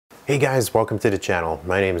Hey guys, welcome to the channel.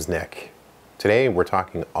 My name is Nick. Today we're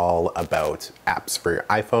talking all about apps for your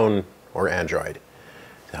iPhone or Android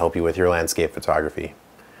to help you with your landscape photography.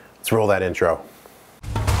 Let's roll that intro.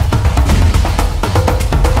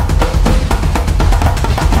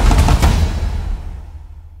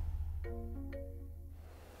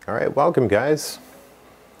 All right, welcome guys.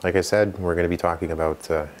 Like I said, we're going to be talking about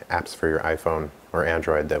apps for your iPhone or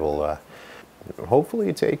Android that will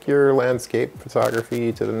hopefully take your landscape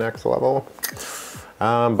photography to the next level.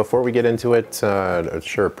 Before we get into it, I'd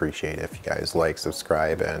sure appreciate it if you guys like,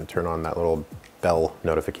 subscribe, and turn on that little bell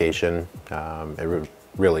notification. It would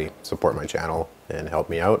really support my channel and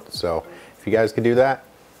help me out. So if you guys could do that,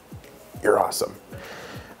 you're awesome.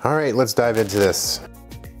 All right, let's dive into this.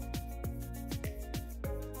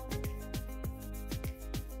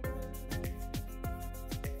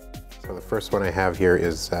 So the first one I have here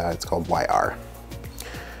is it's called YR.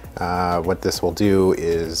 What this will do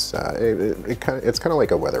is it's kind of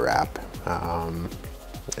like a weather app.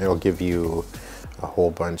 It'll give you a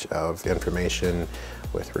whole bunch of information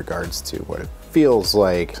with regards to what it feels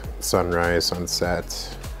like, sunrise,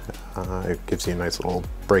 sunset. It gives you a nice little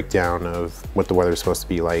breakdown of what the weather is supposed to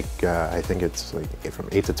be like. I think it's like from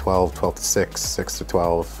 8 to 12, 12 to 6, 6 to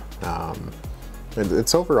 12.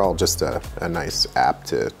 It's overall just a nice app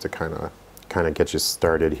to kind of get you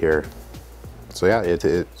started here. So yeah,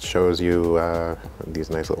 it shows you these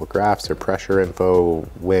nice little graphs, their pressure info,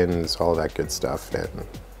 winds, all that good stuff. And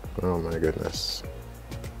oh my goodness,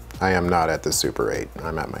 I am not at the Super 8.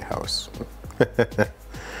 I'm at my house.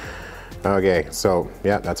 Okay, so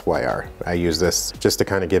yeah, that's YR. I use this just to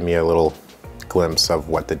kind of give me a little glimpse of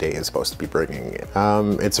what the day is supposed to be bringing.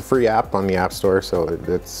 It's a free app on the App Store, so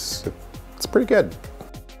it's pretty good.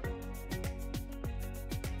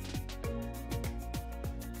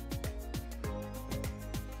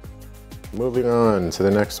 Moving on to the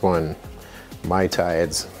next one, My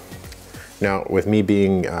Tides. Now, with me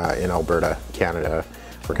being in Alberta, Canada,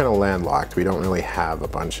 we're kind of landlocked. We don't really have a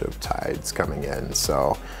bunch of tides coming in,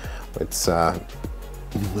 so let's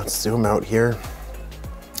zoom out here,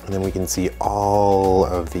 and then we can see all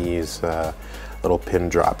of these little pin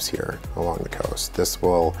drops here along the coast. This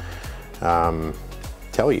will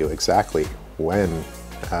tell you exactly when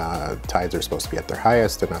tides are supposed to be at their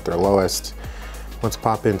highest and at their lowest. Let's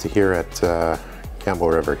pop into here at Campbell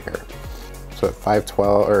River here. So at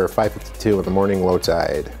 5:12 or 5:52 in the morning, low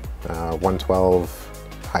tide, 1:12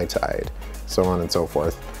 high tide, so on and so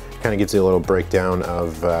forth. Kind of gives you a little breakdown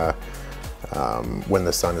of when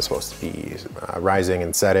the sun is supposed to be rising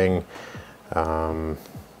and setting.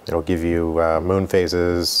 It'll give you moon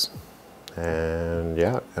phases, and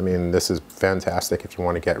yeah, I mean, this is fantastic if you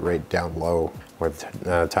want to get right down low where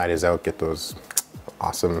the tide is out, get those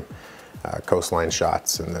awesome coastline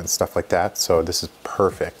shots and then stuff like that. So this is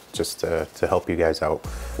perfect just to help you guys out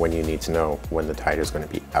when you need to know when the tide is going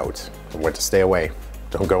to be out and when to stay away.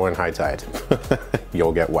 Don't go in high tide.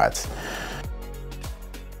 You'll get wet.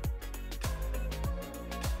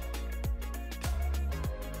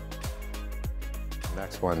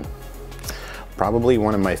 Next one, probably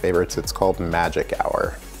one of my favorites. It's called Magic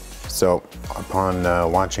Hour. So upon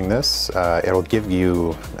launching this, it'll give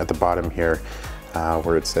you at the bottom here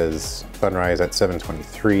where it says sunrise at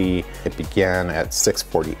 7:23. It began at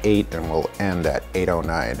 6:48 and will end at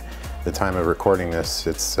 8:09. The time of recording this,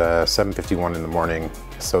 it's 7:51 in the morning,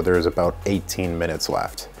 so there's about 18 minutes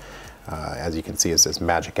left. As you can see, it says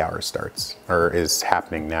Magic Hour starts, or is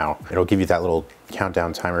happening now. It'll give you that little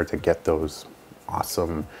countdown timer to get those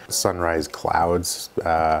awesome sunrise clouds.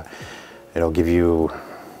 It'll give you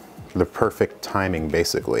the perfect timing,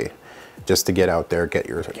 basically, just to get out there, get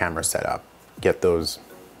your camera set up, get those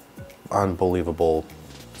unbelievable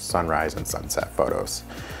sunrise and sunset photos.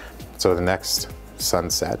 So the next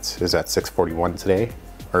sunset is at 6:41 today,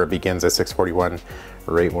 or it begins at 6:41,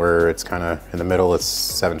 right where it's kind of in the middle. It's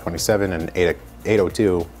 7:27 and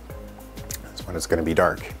 8:02. That's when it's going to be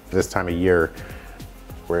dark. This time of year,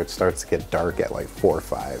 where it starts to get dark at like 4 or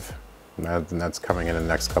 5, and that's coming in the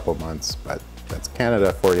next couple of months. But that's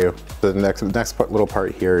Canada for you. The next little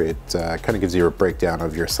part here, it kind of gives you a breakdown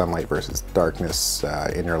of your sunlight versus darkness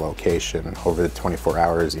in your location. Over the 24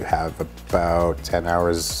 hours, you have about 10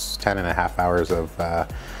 and a half hours of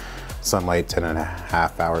sunlight, 10 and a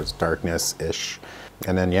half hours darkness-ish.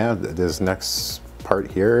 And then yeah, this next part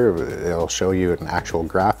here, it'll show you an actual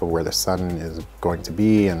graph of where the sun is going to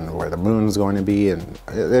be and where the moon's going to be, and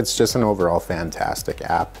it's just an overall fantastic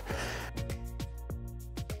app.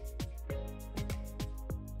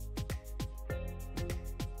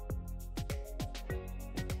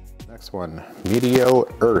 Next one,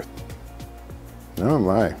 METEOEARTH. Oh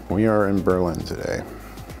my, we are in Berlin today.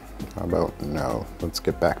 How about no? Let's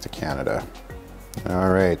get back to Canada.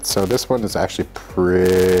 All right, so this one is actually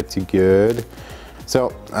pretty good. So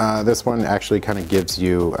this one actually kind of gives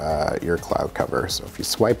you your cloud cover. So if you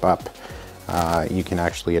swipe up, you can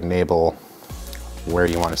actually enable where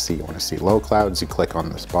you want to see. You want to see low clouds, you click on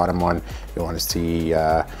this bottom one. You want to see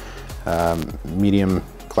medium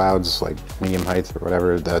clouds, like medium height or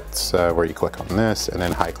whatever, that's where you click on this, and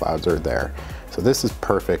then high clouds are there. So this is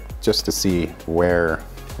perfect just to see where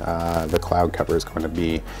the cloud cover is going to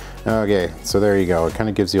be. Okay, so there you go. It kind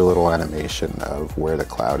of gives you a little animation of where the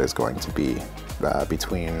cloud is going to be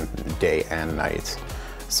between day and night.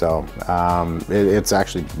 So it's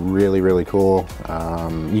actually really, really cool.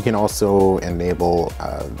 You can also enable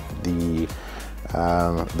the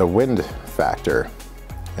wind factor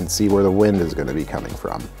and see where the wind is going to be coming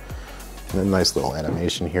from. And a nice little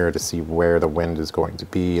animation here to see where the wind is going to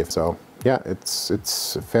be. So yeah, it's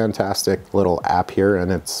a fantastic little app here,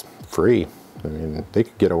 and it's free. I mean, they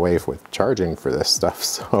could get away with charging for this stuff,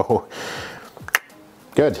 so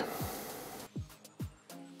good.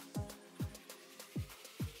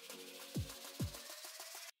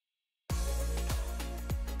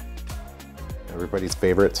 Everybody's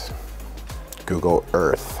favorite, Google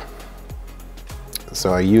Earth.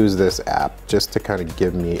 So I use this app just to kind of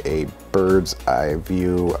give me a bird's eye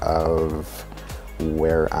view of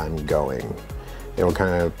where I'm going. It'll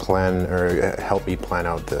kind of plan or help me plan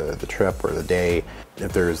out the trip or the day.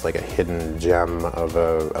 If there's like a hidden gem of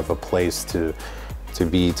a place to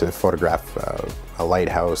photograph a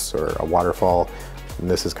lighthouse or a waterfall, and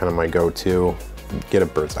this is kind of my go-to. Get a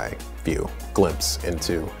bird's eye view, glimpse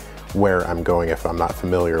into where I'm going if I'm not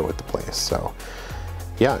familiar with the place. So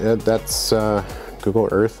yeah, that's Google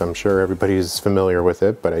Earth. I'm sure everybody's familiar with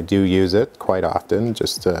it, but I do use it quite often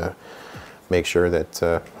just to make sure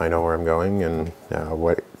that I know where I'm going and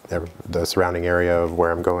what the surrounding area of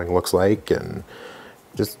where I'm going looks like, and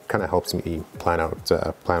just kind of helps me plan out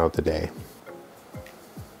the day.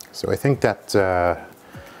 So I think that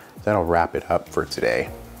that'll wrap it up for today.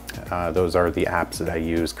 Those are the apps that I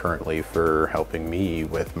use currently for helping me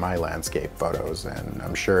with my landscape photos, and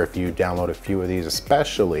I'm sure if you download a few of these,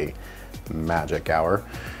 especially Magic Hour,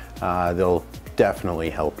 they'll definitely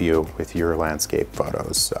help you with your landscape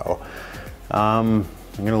photos. So I'm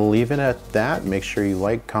gonna leave it at that. Make sure you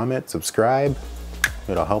like, comment, subscribe.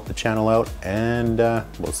 It'll help the channel out, and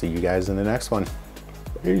we'll see you guys in the next one.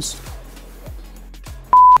 Peace.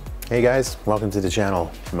 Hey guys, welcome to the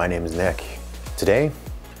channel. My name is Nick. Today,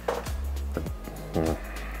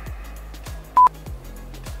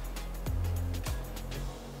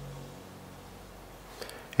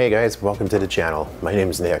 Hey guys, welcome to the channel. My name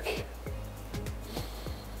is Nick.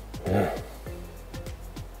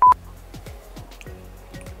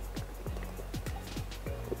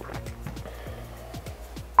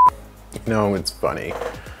 No, it's funny.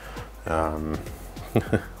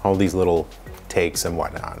 All these little takes and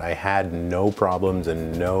whatnot. I had no problems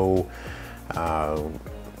and no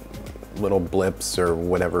little blips or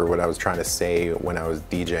whatever what I was trying to say when I was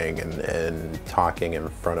DJing and talking in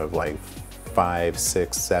front of like 5,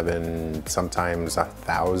 6, 7, sometimes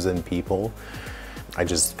 1,000 people. I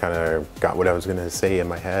just kind of got what I was gonna say in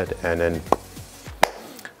my head, and then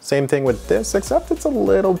same thing with this, except it's a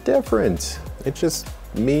little different. It's just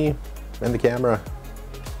me and the camera.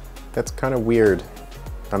 That's kind of weird.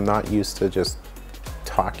 I'm not used to just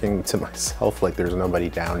talking to myself like there's nobody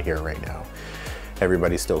down here right now.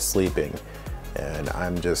 Everybody's still sleeping, and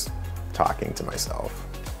I'm just talking to myself.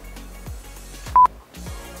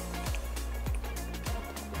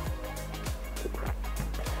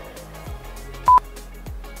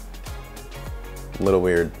 A little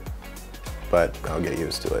weird, but I'll get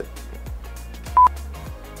used to it.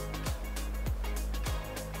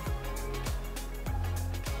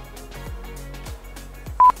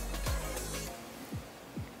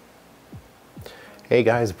 Hey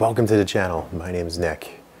guys, welcome to the channel. My name is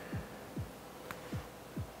Nick.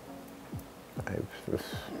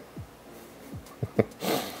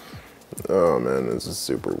 Oh man, this is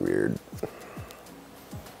super weird.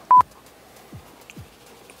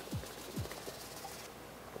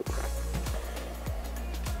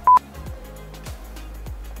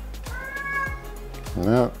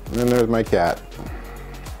 No, and there's my cat.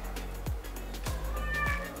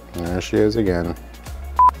 There she is again.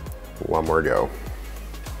 One more go.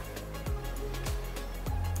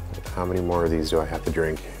 How many more of these do I have to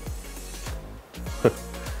drink?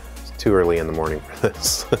 It's too early in the morning for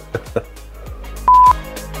this.